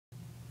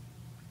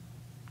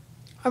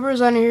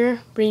Hubbard's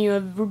here, bringing you a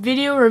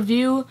video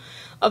review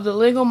of the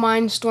LEGO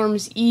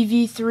Mindstorms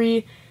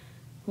EV3,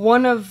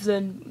 one of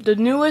the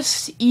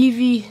newest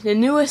LEGO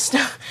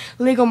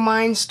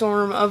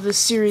Mindstorm of the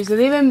series.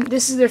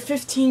 This is their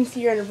 15th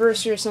year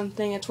anniversary or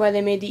something. That's why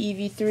they made the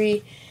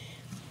EV3.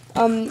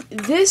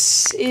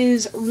 This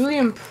is really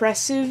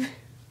impressive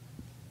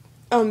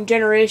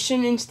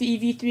generation into the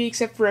EV3,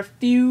 except for a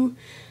few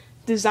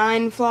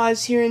design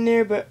flaws here and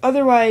there, but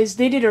otherwise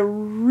they did a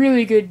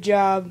really good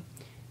job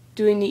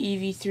doing the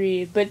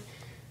EV3. But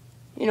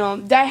you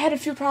know, I had a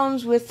few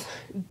problems with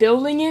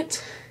building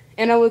it,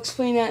 and I will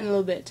explain that in a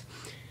little bit.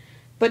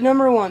 But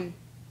number one,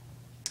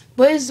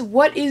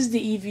 what is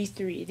the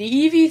EV3?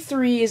 The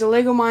EV3 is a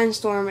LEGO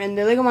Mindstorm, and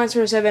the LEGO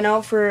Mindstorms have been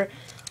out for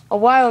a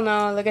while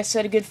now. Like I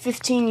said, a good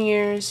 15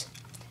 years,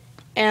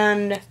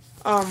 and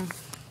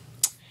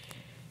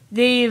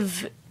they're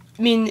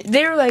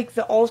like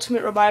the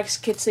ultimate robotics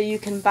kits that you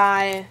can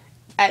buy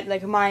at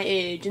like my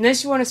age,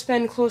 unless you want to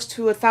spend close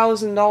to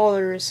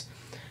 $1,000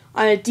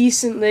 on a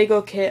decent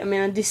Lego kit.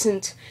 A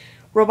decent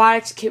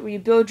robotics kit where you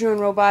build your own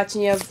robots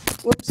and you have,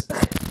 whoops,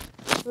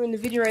 we're in the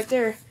video right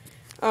there.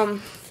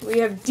 We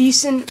have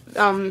decent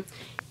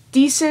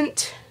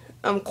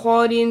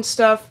quality and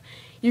stuff.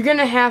 You're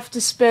gonna have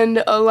to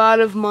spend a lot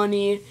of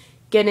money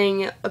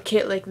getting a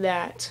kit like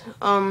that.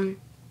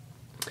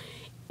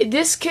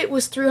 This kit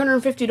was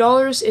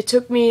 $350. It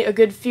took me a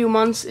good few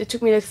months. It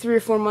took me like 3 or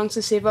 4 months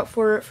to save up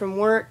for it from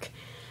work.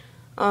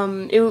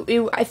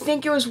 I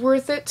think it was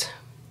worth it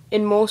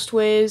in most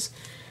ways.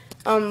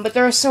 But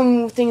there are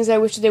some things I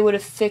wish they would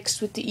have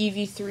fixed with the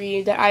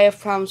EV3 that I have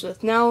problems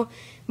with. Now,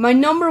 my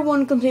number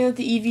one complaint with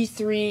the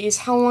EV3 is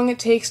how long it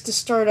takes to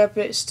start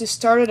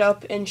it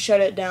up and shut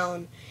it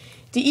down.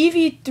 The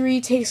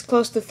EV3 takes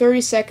close to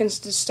 30 seconds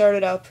to start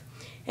it up,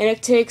 and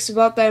it takes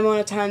about that amount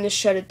of time to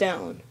shut it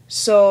down.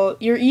 So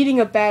you're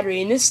eating a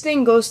battery, and this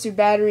thing goes through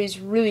batteries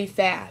really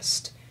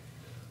fast.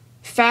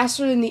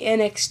 Faster than the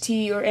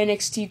NXT or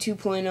NXT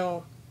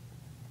 2.0.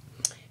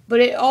 But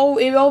it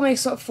all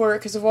makes up for it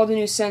because of all the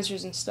new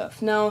sensors and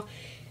stuff. Now,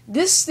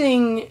 this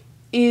thing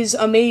is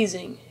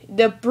amazing.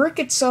 The brick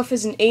itself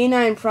is an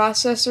A9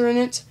 processor in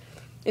it.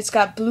 It's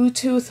got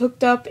Bluetooth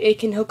hooked up. It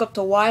can hook up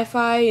to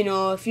Wi-Fi. You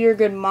know, if you're a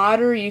good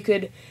modder, you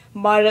could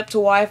mod it up to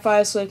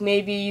Wi-Fi. So like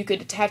maybe you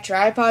could attach your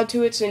iPod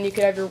to it, so then you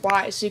could have your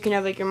so you can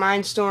have like your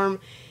Mindstorm,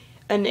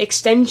 an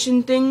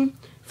extension thing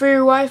for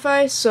your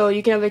Wi-Fi. So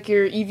you can have like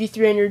your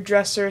EV3 on your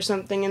dresser or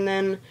something, and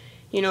then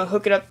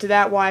hook it up to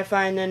that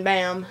Wi-Fi, and then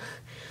bam.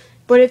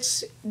 But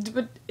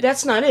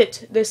that's not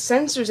it. The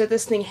sensors that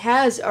this thing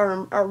has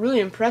are really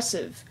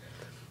impressive.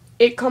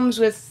 It comes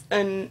with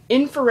an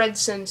infrared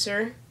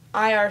sensor,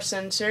 IR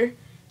sensor,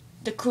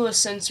 the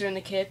coolest sensor in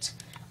the kit,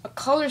 a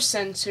color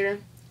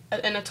sensor,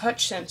 and a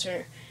touch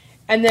sensor.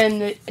 And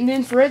then an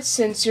infrared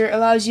sensor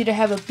allows you to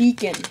have a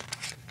beacon.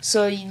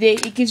 So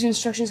it gives you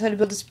instructions how to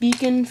build this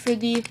beacon for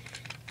the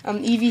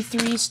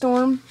EV3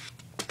 Storm.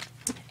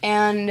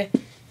 And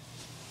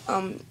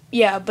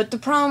yeah, but the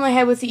problem I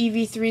had with the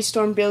EV3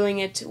 Storm building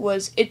it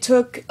was it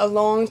took a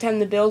long time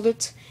to build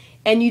it,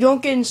 and you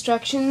don't get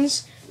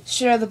instructions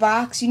straight out of the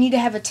box. You need to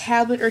have a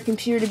tablet or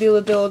computer to be able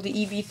to build the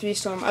EV3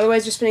 Storm.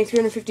 Otherwise, you're spending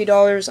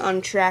 $350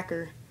 on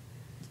Tracker,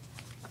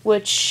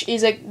 which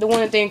is like the one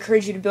that they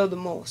encourage you to build the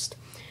most.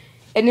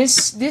 And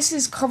this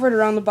is covered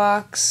around the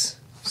box.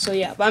 So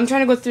yeah, but I'm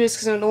trying to go through this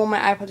because I don't want my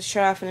iPod to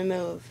shut off in the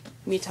middle of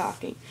me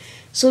talking.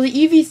 So the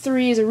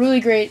EV3 is a really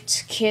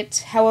great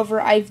kit. However,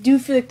 I do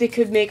feel like they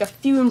could make a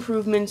few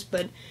improvements,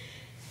 but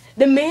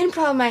the main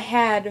problem I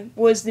had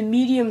was the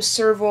medium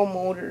servo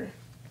motor.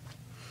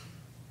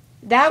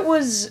 That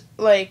was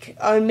like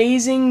an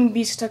amazing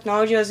piece of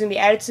technology that was going to be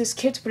added to this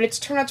kit, but it's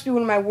turned out to be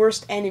one of my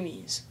worst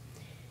enemies.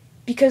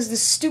 Because the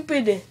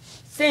stupid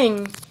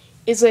thing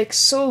is like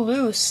so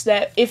loose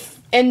that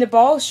and the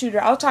ball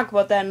shooter, I'll talk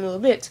about that in a little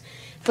bit,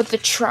 but the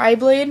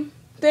tri-blade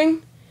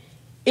thing,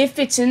 if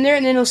it's in there,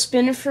 and then it'll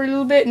spin it for a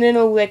little bit, and then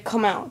it'll like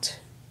come out.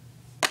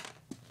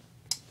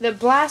 The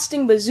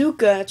blasting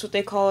bazooka, that's what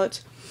they call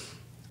it.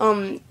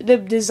 The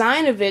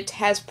design of it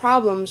has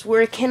problems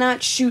where it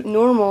cannot shoot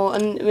normal,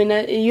 and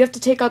you have to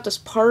take out this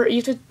part.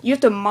 You have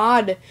to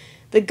mod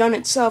the gun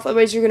itself,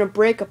 otherwise you're gonna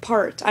break a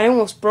part. I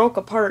almost broke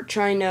a part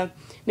trying to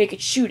make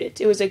it shoot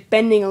it. It was like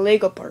bending a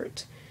Lego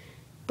part.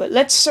 But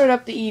let's start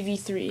up the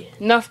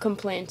EV3. Enough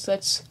complaints.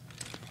 Let's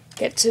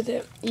get to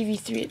the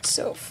EV3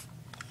 itself.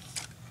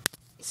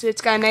 So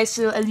it's got a nice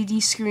little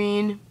LED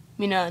screen,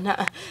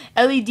 not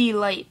LED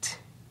light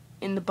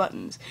in the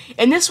buttons.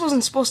 And this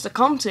wasn't supposed to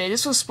come today.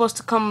 This was supposed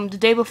to come the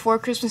day before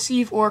Christmas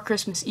Eve or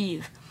Christmas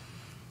Eve.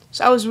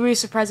 So I was really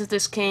surprised that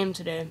this came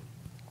today.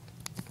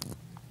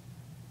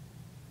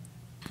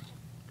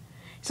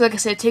 So like I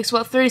said, it takes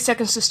about 30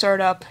 seconds to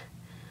start up.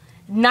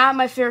 Not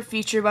my favorite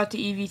feature about the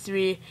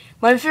EV3.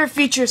 My favorite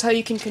feature is how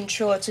you can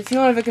control it. So if you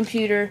don't have a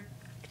computer,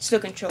 you can still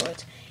control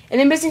it.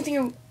 And the missing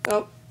thing,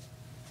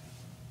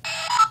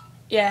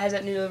 yeah, it has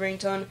that new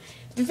ringtone.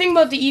 The thing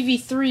about the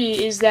EV3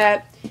 is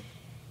that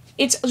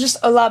it's just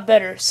a lot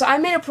better. So I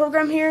made a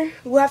program here.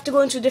 We'll have to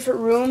go into a different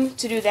room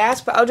to do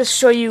that, but I'll just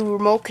show you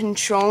remote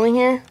controlling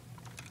here.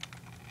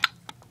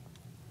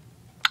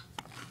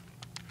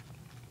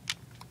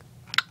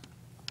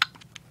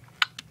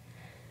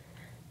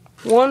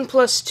 One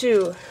plus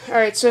two.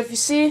 Alright, so if you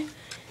see,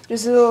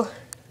 there's a little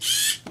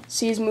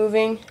C's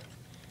moving.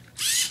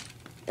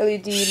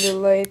 LED little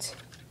light.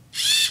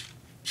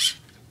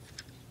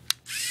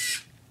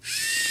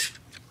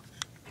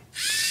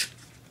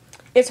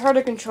 It's hard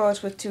to control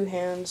this with two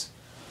hands.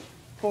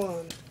 Hold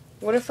on.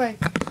 What if I...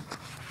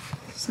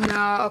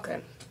 No,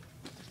 okay.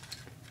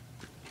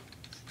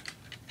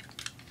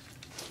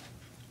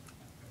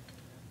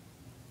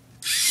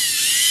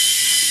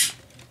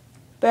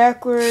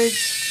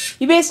 Backwards.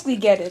 You basically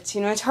get it.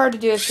 You know, it's hard to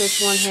do this with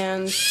one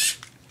hand.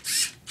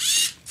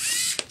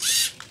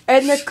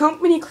 And the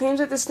company claims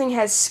that this thing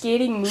has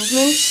skating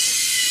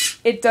movements.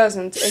 It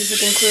doesn't, as you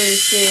can clearly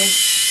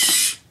see.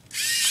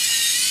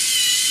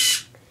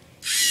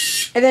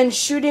 And then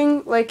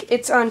shooting, like,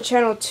 it's on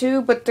channel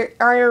 2, but the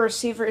IR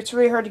receiver, it's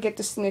really hard to get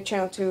this thing to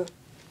channel 2.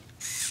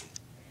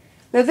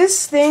 Now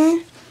this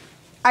thing,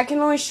 I can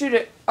only shoot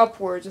it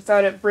upwards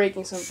without it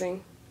breaking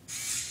something.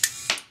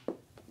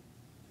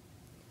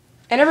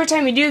 And every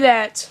time you do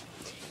that,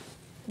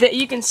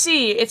 you can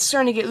see it's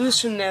starting to get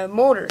loose from the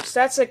motor. So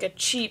that's like a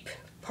cheap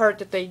part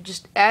that they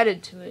just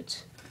added to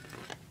it.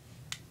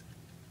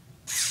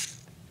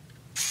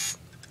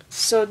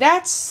 So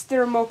that's the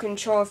remote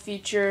control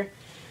feature.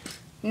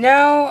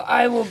 Now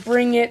I will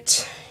bring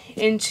it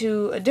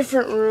into a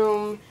different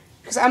room,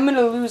 because I'm going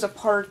to lose a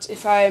part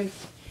if I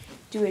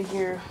do it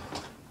here.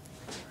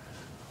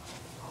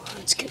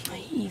 Let's get my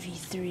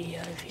EV3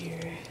 out of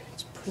here.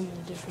 Let's put him in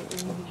a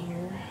different room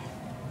here.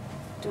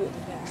 Do it in the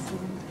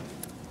bathroom.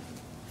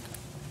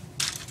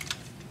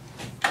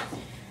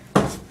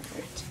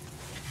 Alright.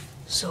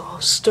 So I'll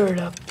start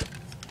up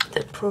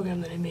that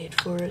program that I made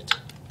for it.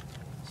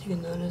 So you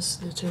can notice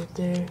it's right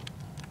there.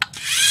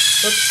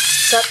 Oops.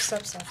 Stop.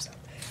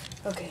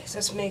 Okay, so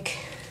let's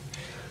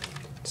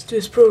do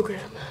this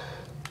program.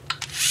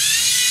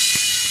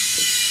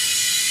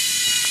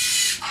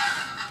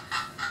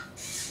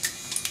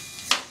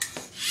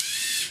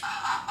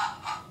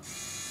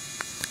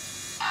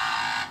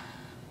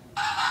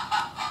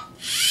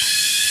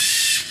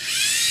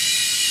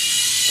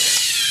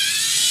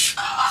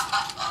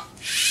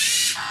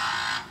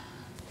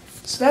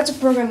 So that's a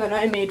program that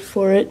I made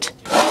for it.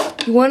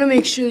 You want to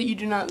make sure that you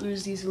do not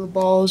lose these little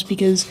balls,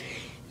 because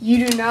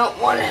you do not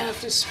want to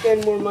have to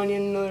spend more money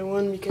on another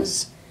one,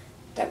 because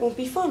that won't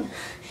be fun.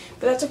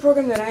 But that's a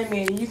program that I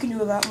made, and you can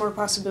do a lot more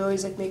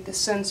possibilities, like make the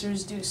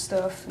sensors do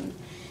stuff. And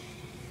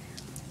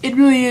it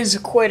really is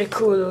quite a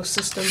cool little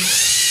system.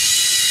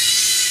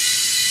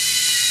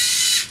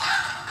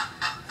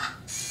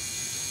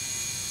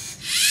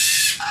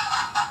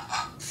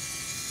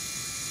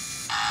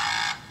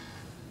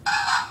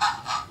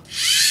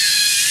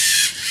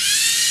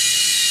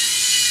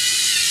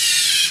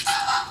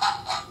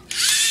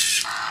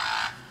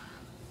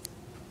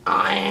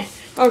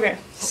 Okay,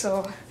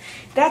 so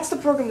that's the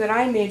program that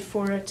I made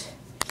for it,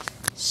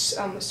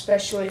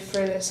 especially for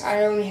this.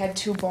 I only had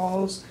 2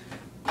 balls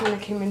when I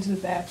came into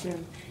the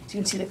bathroom, so you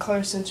can see the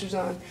color sensors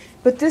on.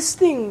 But this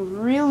thing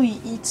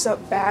really eats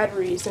up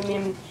batteries. I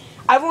mean,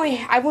 I've only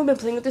been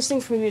playing with this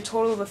thing for maybe a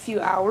total of a few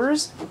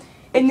hours,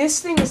 and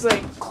this thing is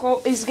like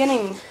is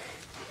getting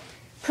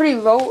pretty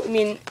low. I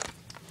mean,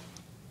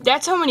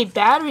 that's how many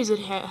batteries it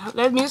has.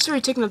 That means it's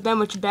already taking up that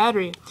much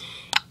battery.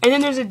 And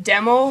then there's a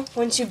demo.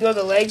 Once you build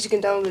the legs, you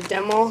can download the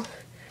demo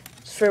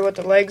for what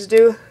the legs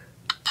do.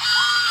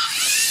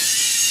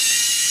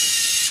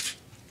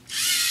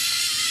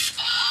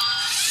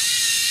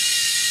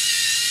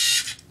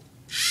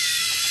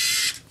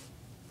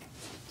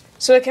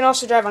 So it can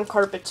also drive on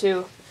carpet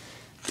too.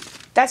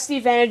 That's the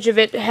advantage of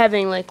it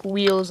having like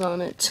wheels on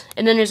it.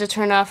 And then there's a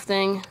turn off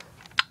thing.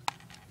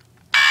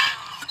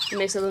 It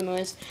makes a little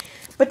noise.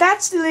 But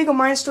that's the Lego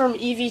Mindstorm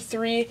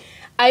EV3.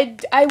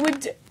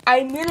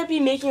 I'm gonna be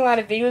making a lot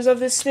of videos of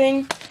this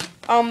thing.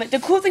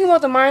 The cool thing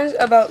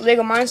about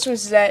Lego Mindstorms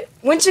is that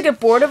once you get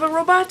bored of a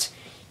robot,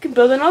 you can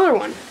build another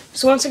one.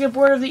 So once I get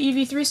bored of the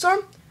EV3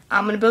 Storm,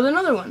 I'm gonna build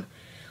another one.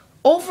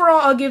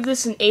 Overall, I'll give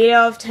this an 8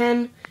 out of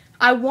 10.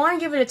 I want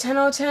to give it a 10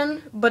 out of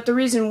 10, but the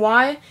reason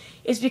why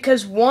is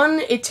because 1,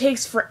 it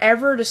takes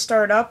forever to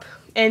start up,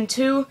 and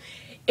 2,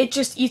 it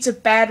just eats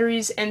up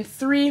batteries, and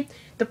 3,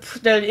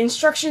 the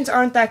instructions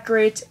aren't that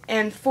great,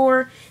 and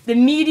 4, the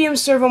medium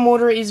servo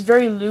motor is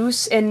very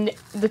loose, and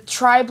the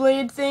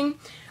tri-blade thing,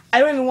 I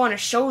don't even want to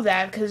show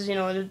that because, you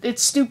know,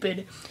 it's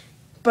stupid,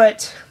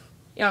 but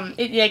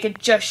it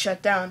just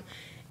shut down.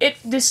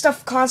 This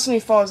stuff constantly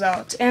falls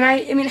out, and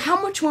I mean,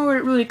 how much more would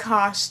it really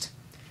cost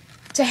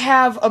to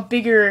have a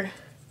bigger,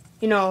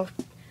 you know,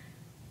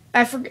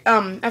 I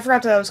forgot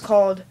what that was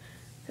called.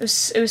 It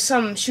was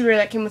some shooter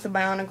that came with a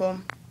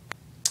Bionicle.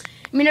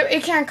 I mean,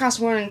 it can't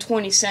cost more than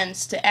 20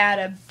 cents to add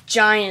a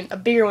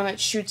bigger one that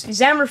shoots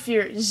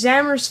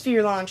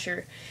Zammersphere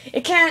launcher.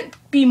 It can't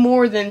be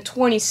more than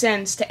 20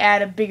 cents to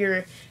add a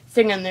bigger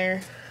thing on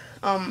there.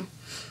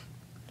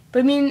 But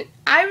I mean,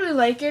 I really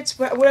like it,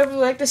 but what I would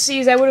like to see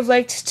is I would have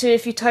liked to,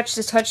 if you touch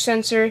the touch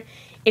sensor,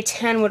 its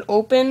hand would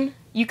open.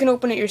 You can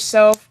open it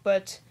yourself,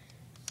 but,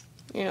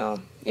 you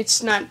know,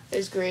 it's not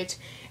as great.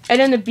 And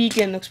then the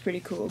beacon looks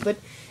pretty cool. But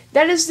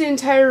that is the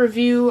entire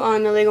review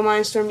on the LEGO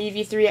Mindstorm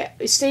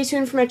EV3. Stay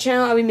tuned for my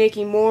channel. I'll be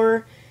making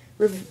more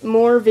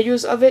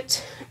videos of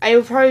it. It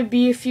will probably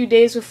be a few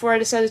days before I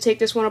decide to take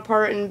this one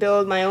apart and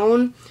build my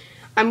own.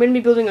 I'm going to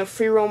be building a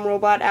free roam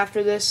robot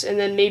after this, and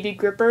then maybe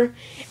Gripper.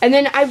 And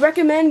then I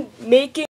recommend making